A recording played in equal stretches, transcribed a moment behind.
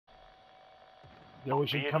Yo, we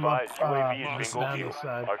should Be come up advised, UAV is bingo down fuel. this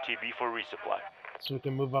side, RTB for resupply. so we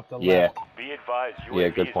can move up the Yeah. left. Be advised, Yeah,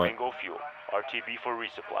 UAV good is point. bingo fuel. RTB for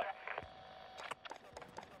resupply.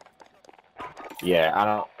 Yeah,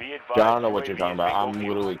 I Be advised, don't know what you're UAV talking is about. bingo I'm fuel.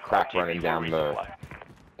 literally crack RTB running for down resupply.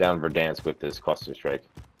 Verdansk with this cluster strike.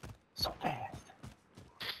 So fast.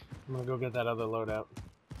 I'm gonna go get that other loadout.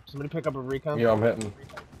 Somebody pick up a recon? Yeah, I'm hitting.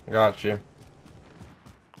 Got you.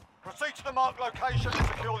 Proceed to the marked location and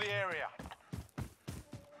secure the area.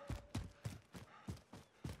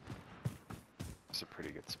 It's a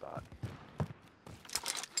pretty good spot.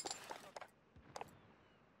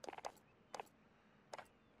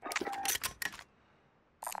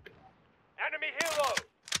 Enemy helo!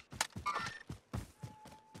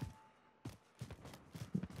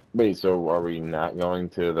 Wait, so are we not going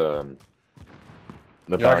to the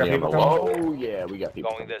Yeah, I got party on the people low? coming. Oh yeah, we got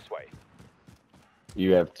people. Going this way.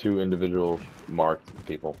 You have 2 individual marked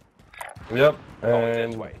people. Yep. Going this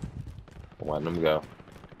And way. Letting them go.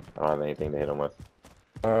 I don't have anything to hit them with.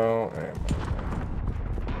 oh, and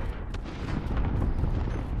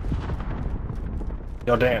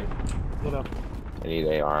yo, Dan, Get up. I need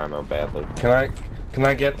AR ammo badly. can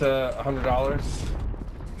I get the $100?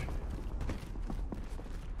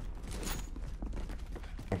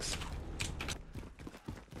 Thanks.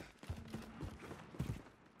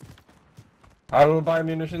 I will buy a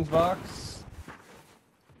munitions box.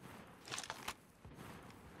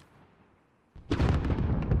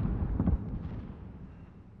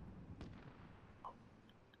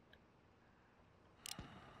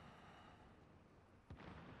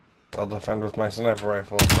 I'll defend with my sniper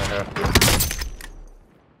rifle if I have to.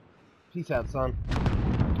 Peace out, son.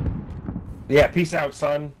 Yeah, peace out,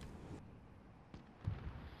 son.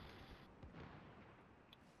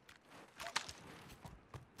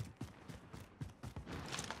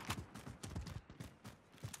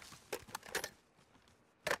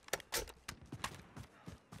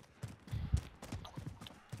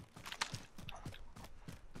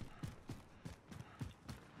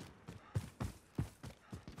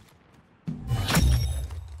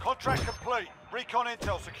 Contract complete. Recon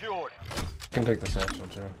intel secured. Can take the satchel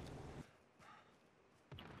too.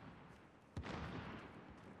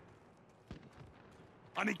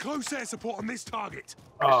 I need close air support on this target.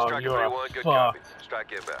 Oh, Striker you're 3-1, a good fuck. copy.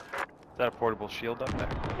 Strike inbound. Is that a portable shield up there?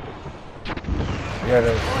 Yeah, it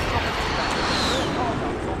is.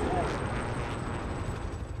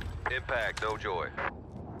 Impact, no joy.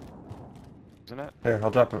 Isn't it? Here,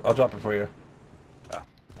 I'll drop it. I'll drop it for you. Oh.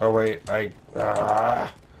 Oh wait,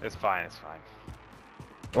 It's fine, it's fine.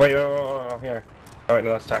 wait, here. Oh wait,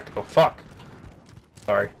 no, that's tactical. Fuck.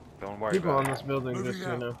 Sorry. Don't worry People about in it. this building, Moving just so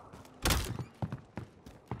you out. know.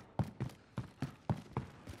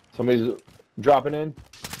 Somebody's dropping in.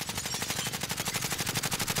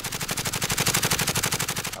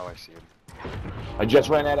 Oh, I see him. I just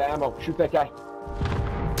ran out of ammo. Shoot that guy.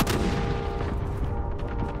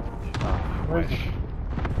 Oh, Where's wish.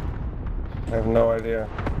 I have no idea.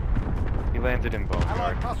 He landed in Bone Allied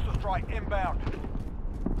Yard. cluster strike inbound.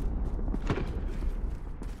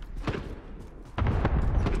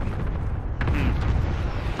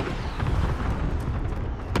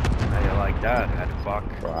 How you like that, head fuck?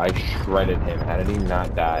 Bro, I shredded him. How did he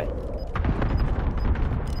not die?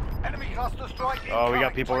 Enemy cluster strike Oh, we incoming.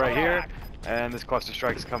 got people Take right here, back. and this cluster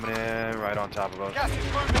strike's coming in right on top of us. Gas is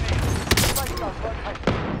moving in. Safe zone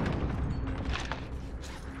located.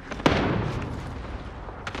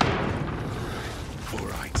 All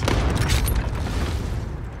right.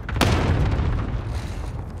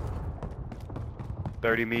 –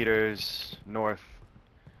 30 meters north,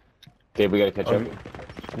 Dave, we gotta catch up.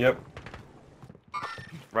 Yep.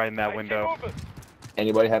 right in that window.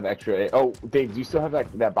 Anybody have extra? Oh, Dave, do you still have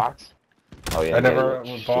that box? Oh yeah. I never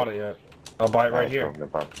yeah, bought it yet. I'll buy it right here. No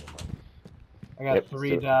problem. I got Yep, 3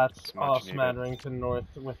 so- dots, it's much all needed. smattering to north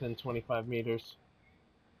within 25 meters.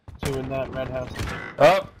 2 in that red house.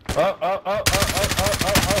 Up.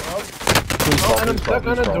 Oh, and I'm stuck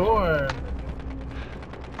on a door!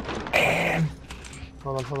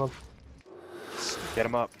 Hold on. Get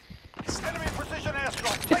him up. Enemy precision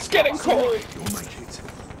airstrike. It's getting cold. You'll make it.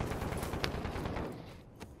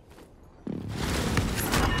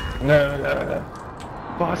 No.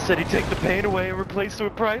 Boss said he'd take the pain away and replace it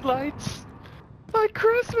with bright lights. Like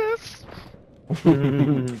Christmas. All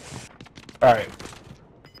right.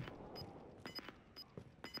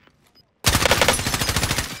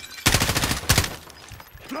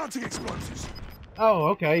 Planting explosives. Oh,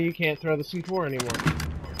 okay, you can't throw the C4 anymore.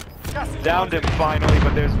 Gas is Downed him finally,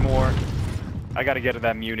 but there's more. I gotta get to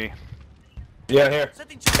that muni. Yeah, here.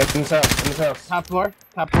 It's in this house. In this house. Top floor?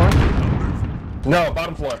 No,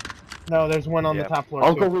 bottom floor. No, there's one on Yeah. the top floor.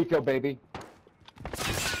 Uncle Too. Rico, baby.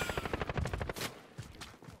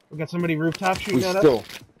 We got somebody rooftop We shooting at us. still.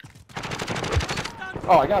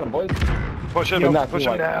 Oh, I got him, boys. Push him, But not push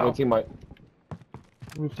team him white. now. No team white.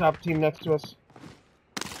 Rooftop team next to us.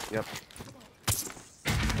 Yep.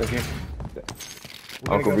 Thank you. We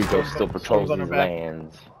gotta Uncle go Rico storms- still storms patrols on our his back.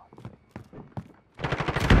 lands.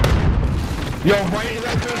 Yo, right in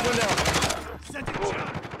that dude's window.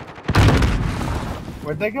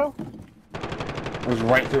 Where'd they go? He was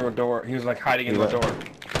right through a door. He was like hiding in the door.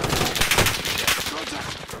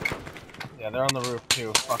 Yeah, they're on the roof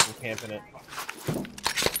too, fucking camping it.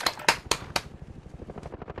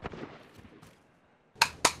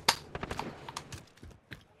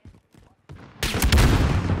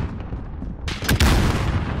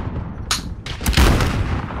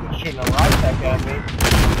 They're shooting a Rytec at me.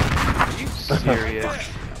 Are you serious?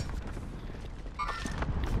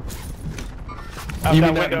 Out You that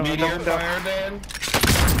mean that window, meteor out that fire, Dan?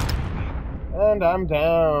 And I'm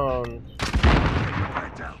down. window.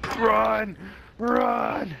 Run!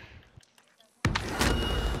 Run!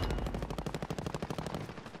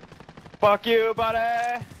 Fuck you,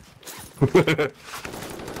 buddy!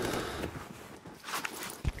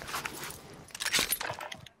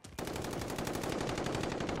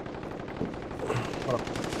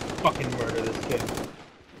 Fucking murder this kid.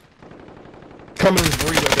 Come in this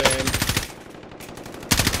burrito, Dan.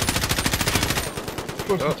 Of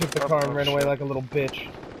course he took the car and ran away like a little bitch.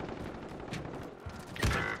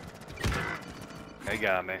 They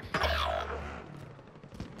got me.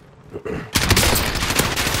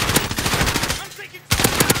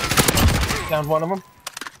 Downed one of them.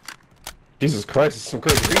 Jesus Christ, there's some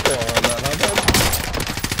crazy people on that,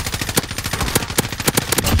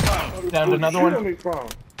 huh? Downed another one. Enemy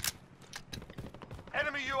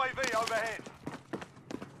UAV overhead.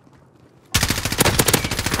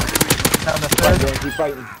 Down the Fight, third. Dan, keep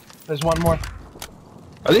fighting. There's one more.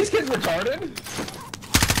 Are these kids retarded?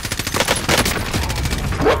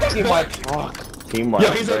 Team white. Fuck. Team white.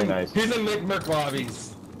 Yo, he's Very in, nice. he's in Nick Merc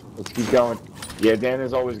lobbies. Let's keep going. Yeah, Dan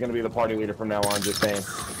is always going to be the party leader from now on, just saying.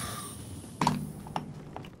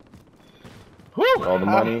 Whew! All the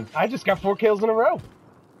money. I just got 4 kills in a row.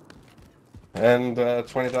 And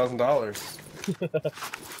 $20,000.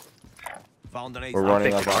 Found an ace. We're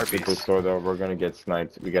running up thinking on Arby's. Superstore, though. We're going to get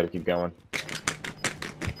sniped. We got to keep going.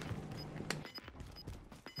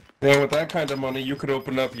 And with that kind of money, you could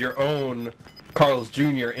open up your own Carl's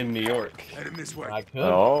Jr. in New York. Heading this way. I could.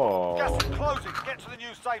 Oh. Gas is closing. Get to the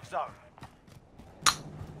new safe zone.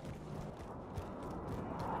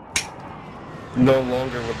 No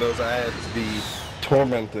longer would those ads be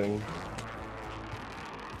tormenting.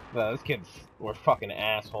 Those kids were fucking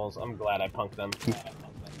assholes. I'm glad I punked them.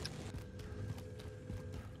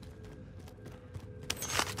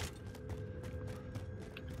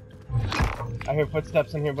 I hear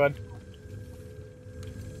footsteps in here, bud.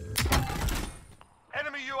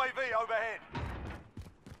 Enemy UAV overhead.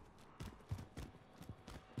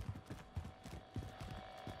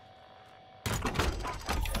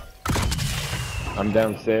 I'm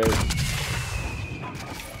downstairs.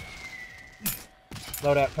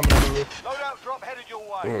 Loadout coming on the roof. Loadout drop headed your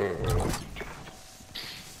way.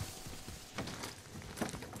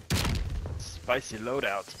 Spicy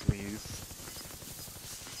loadouts, please.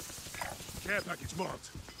 Care package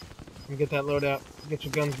marked. Come get that loadout. Get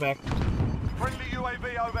your guns back. Friendly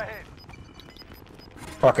UAV overhead.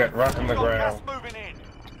 Fuck it, rock on the Got gas ground. moving in.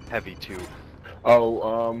 Heavy too.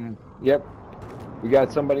 Oh, yep. We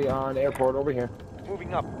got somebody on airport over here.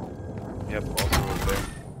 Moving up. Yep, also over there.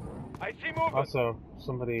 I see movement. Also,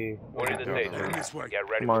 somebody. We're in the Heading danger. this way. Get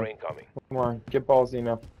ready Come on. for incoming. Come on, get ballsy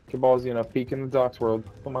enough. Get ballsy enough. Peek in the docks world.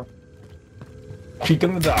 Come on. Peek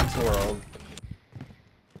in the docks world.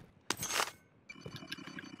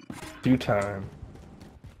 Due time.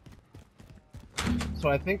 So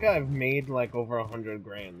I think I've made like over 100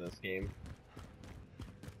 grand this game.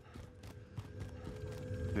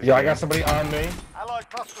 Yo, I got somebody on me. Allied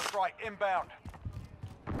cluster strike inbound.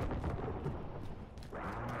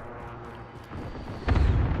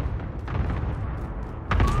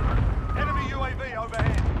 Enemy UAV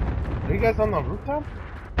overhead. Are you guys on the rooftop?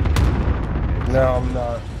 No, I'm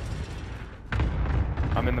not.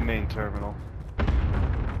 I'm in the main terminal.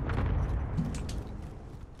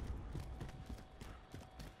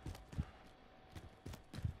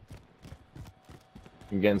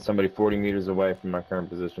 I'm getting somebody 40 meters away from my current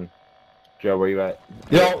position. Joe, where you at?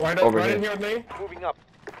 Yo, right Over right here. in here with me. Moving up.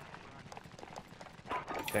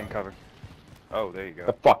 Staying covered. Oh, there you The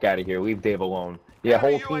go. fuck out of here. Leave Dave alone. Yeah, whole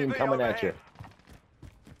Enemy team UAV coming at you. overhead.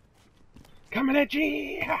 Coming at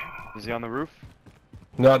you! Is he on the roof?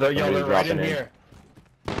 No, they're Somebody's right in dropping in. here.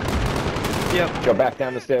 Yep. Go back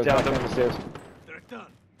down the stairs. Down Back them. down the stairs. They're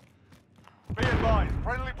done. Be advised,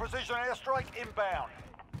 friendly precision airstrike inbound.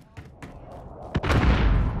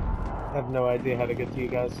 I have no idea how to get to you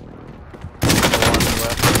guys.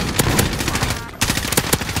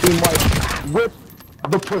 Team White, with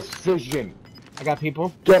the precision. I got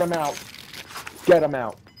people. Get him out. Get him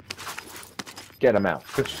out. Get him out.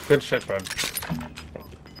 Good shit, bud.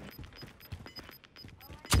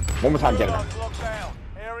 One more time, get him out. Guards locked down.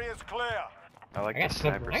 Area's clear. I like I got the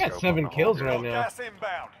seven. sniper I got scope 7 on the kills whole right game. now. Gas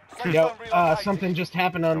inbound. Safe Yo, zone relocated. something just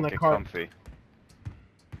happened on Don't the get car. comfy.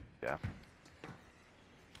 Yeah.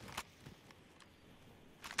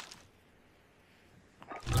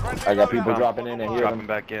 Friendly I got loadout people on dropping the in. I way. hear Dropping them.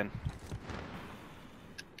 back in.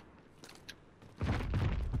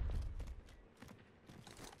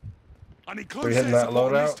 I need We close hitting air that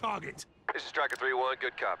support on this loadout? target. This is Striker 3-1.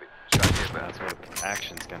 Good copy. Strike That's inbound. what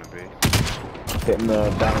action's gonna be. Hitting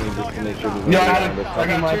the bounty just to make sure there's Yeah, nobody I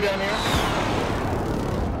around us. got 2 down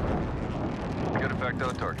here. Good effect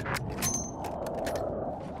on target.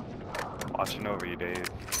 Watching over you, Dave.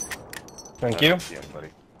 Thank you. Yeah, buddy.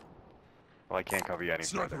 Well, I can't cover you any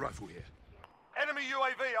Sniper further. rifle here. Enemy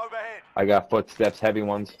UAV overhead. I got footsteps, heavy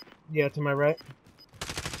ones. Yeah, to my right.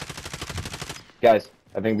 Guys,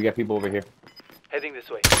 I think we got people over here. Heading this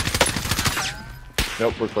way.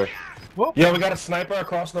 Nope, we're clear. Yeah, we got a sniper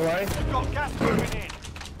across the line. We've got gas moving in.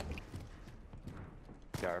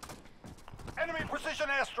 Yeah, Enemy precision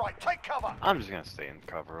airstrike. Take cover. I'm just gonna stay in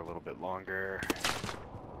cover a little bit longer.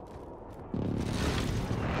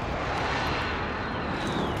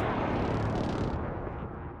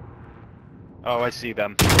 Oh, I see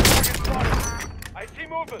them. I see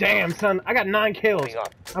movement. Damn, son, I got 9 kills. Moving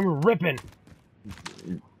up. I'm ripping.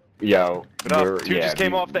 Yo, But up, we're- 2 just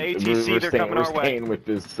came off the ATC, they're coming our way. We're staying with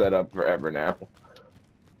this setup forever now.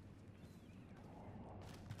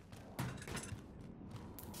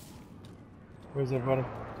 Where's everybody?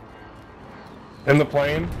 In the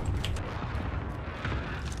plane.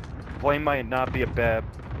 Plane might not be a bad.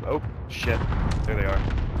 Oh shit! There they are.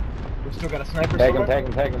 We still got a sniper Tag him, somewhere? tag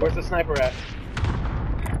him, tag him. Where's the sniper at?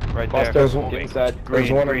 Right Buster, there. get inside. Green,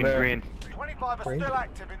 There's one in green, there. green. 25 are still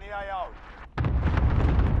active in the AO.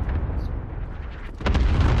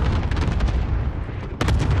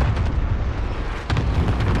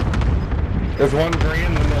 There's one green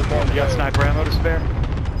and there's one You got blue. sniper ammo to spare?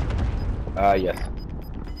 Yes.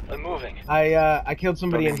 I'm moving. I killed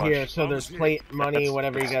somebody in Don't be here, much. so there's plate, money,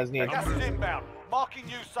 whatever you guys need. Gas is inbound. Marking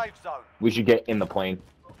new safe zone. We should get in the plane.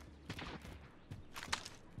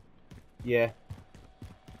 Yeah.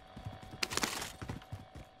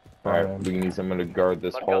 Alright, we need someone to guard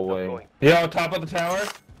this Mark out the hallway. going. Yo, top of the tower.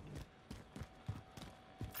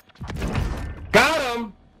 Got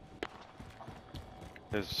him!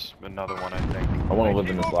 There's another one, I think. I want to live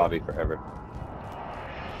in this lobby forever.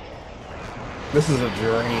 This is a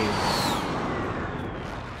dream.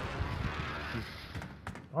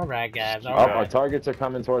 Alright, guys. Oh, Alright. our targets are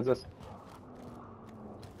coming towards us.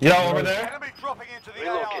 Yo, over there. Enemy dropping into the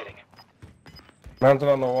Relocating. Mounted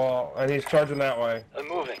on the wall. And he's charging that way. I'm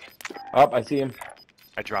moving. Oh, I see him.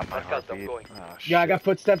 I dropped my Mark out the heartbeat. going. Oh, shit. Yeah, I got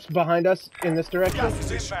footsteps behind us in this AO. direction.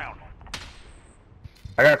 Gas is inbound.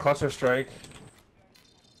 I got a cluster strike.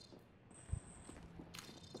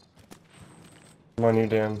 Come on, you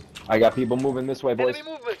Dan. I got people moving this way, boys.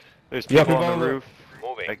 Enemy movement. There's Yeah, people people on the on the- roof.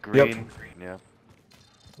 Moving. At green. Yeah.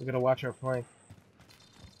 We gotta watch our flank.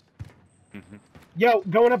 Mhm. Yo,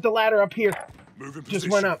 going up the ladder up here. Moving Just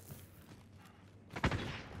position. went up.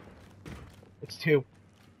 It's 2.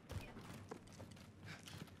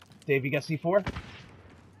 Dave, you got C4?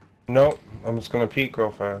 Nope. I'm just gonna peek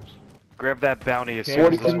real fast. Grab that bounty as Okay, soon as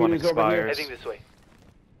 40 this one meters over here. expires. Heading this way.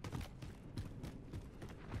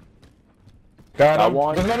 Got I him.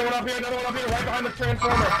 want- There's another one up here, right behind the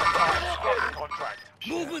transformer. Contract.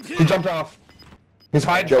 Movement He here. jumped off. He's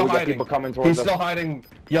hiding, Joe, still we got hiding. people coming towards He's us. still hiding.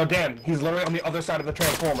 Yo, Dan, he's literally on the other side of the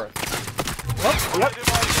transformer.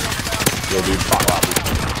 Yo, dude, pop up.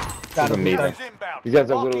 Got This is him. amazing. Gas is inbound. These guys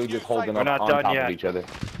are Marking literally new just holding safe up We're not on done top yet. of each other.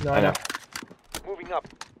 No, I know. Moving up.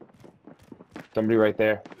 Somebody right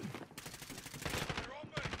there.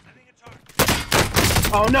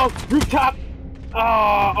 Oh no! Rooftop! Oh,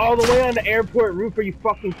 all the way on the airport roof. Are you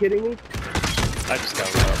fucking kidding me? I just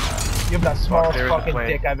got up. You have the smallest They're in the fucking plane.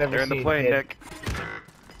 dick I've ever They're in seen. the plane, kid. Nick.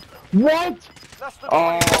 What? Less than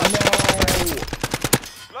Oh 25.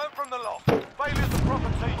 no! Learn from the loss. Failure's a proper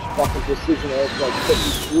teacher. Fucking precision airstrike took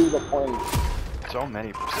me through the plane. So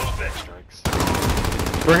many precision strikes.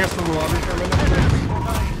 Bring us to the lobby for a minute.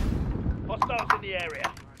 Hostiles in the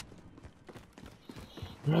area.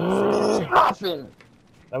 Nothing.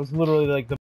 That was literally like the